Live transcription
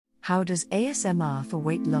How does ASMR for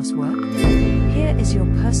weight loss work? Here is your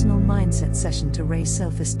personal mindset session to raise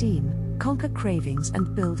self-esteem, conquer cravings,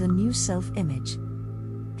 and build a new self-image.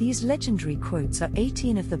 These legendary quotes are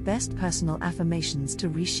 18 of the best personal affirmations to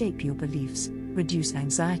reshape your beliefs, reduce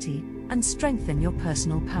anxiety, and strengthen your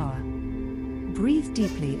personal power. Breathe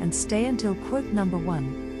deeply and stay until quote number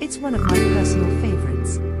 1. It's one of my personal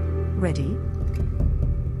favorites. Ready?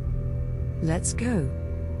 Let's go.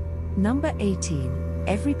 Number 18.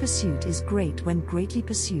 Every pursuit is great when greatly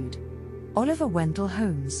pursued. Oliver Wendell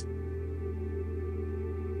Holmes.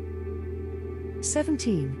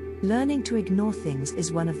 17. Learning to ignore things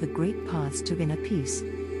is one of the great paths to inner peace.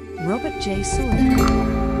 Robert J. Sawyer.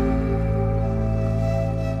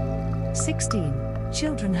 16.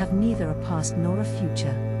 Children have neither a past nor a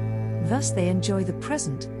future. Thus they enjoy the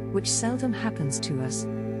present, which seldom happens to us.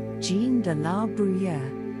 Jean de la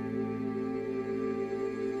Bruyere.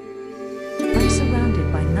 I'm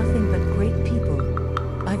surrounded by nothing but great people.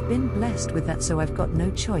 I've been blessed with that, so I've got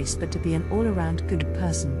no choice but to be an all-around good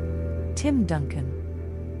person. Tim Duncan.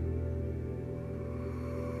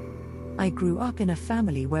 I grew up in a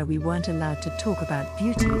family where we weren't allowed to talk about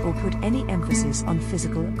beauty or put any emphasis on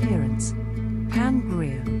physical appearance. Pam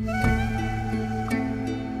Grier.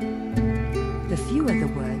 The fewer the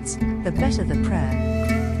words, the better the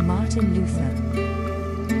prayer. Martin Luther.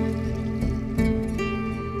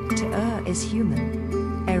 To err is human.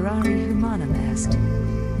 Errare humanum est.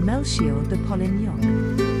 Melchior de Polignac.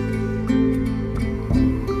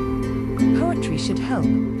 Poetry should help,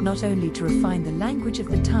 not only to refine the language of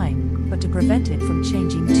the time, but to prevent it from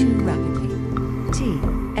changing too rapidly.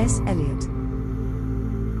 T.S. Eliot.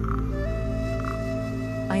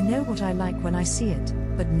 I know what I like when I see it,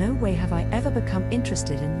 but no way have I ever become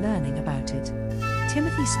interested in learning about it.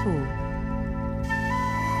 Timothy Spall.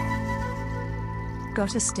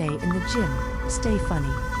 Gotta stay in the gym, stay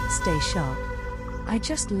funny, stay sharp. I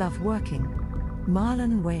just love working.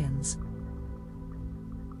 Marlon Wayans.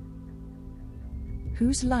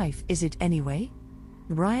 Whose life is it anyway?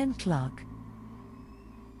 Ryan Clark.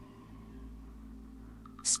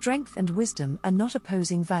 Strength and wisdom are not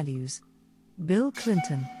opposing values. Bill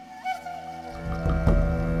Clinton.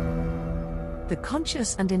 The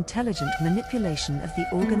conscious and intelligent manipulation of the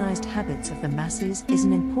organized habits of the masses is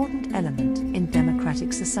an important element in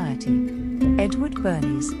democratic society. Edward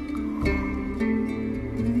Bernays.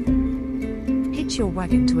 Hitch your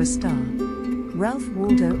wagon to a star. Ralph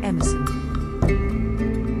Waldo Emerson.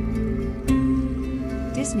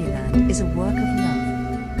 Disneyland is a work of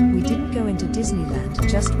love. We didn't go into Disneyland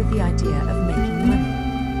just with the idea of making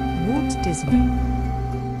money. Walt Disney.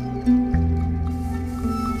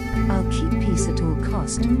 I'll keep peace at all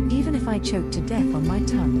cost, even if I choke to death on my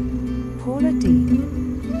tongue. Paula Deen.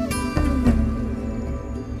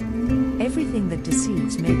 Everything that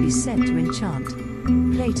deceives may be said to enchant.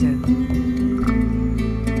 Plato.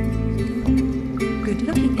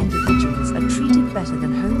 Good-looking individuals are treated better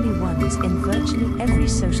than homely ones in virtually every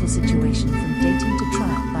social situation, from dating to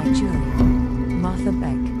trial by jury. Martha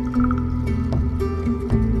Beck.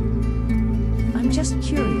 I'm just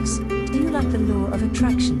curious, do you like the law of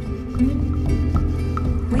attraction?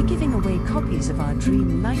 We're giving away copies of our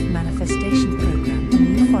Dream Life Manifestation program to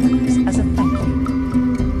new followers as a thank you.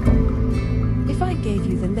 If I gave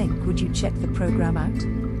you the link, would you check the program out?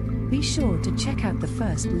 Be sure to check out the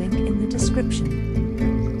first link in the description.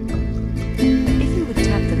 If you would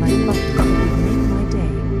tap the like button, it would make my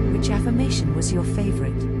day. Which affirmation was your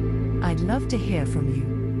favorite? I'd love to hear from you.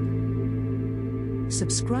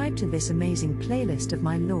 Subscribe to this amazing playlist of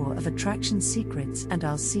my Law of Attraction secrets, and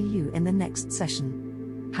I'll see you in the next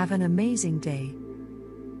session. Have an amazing day.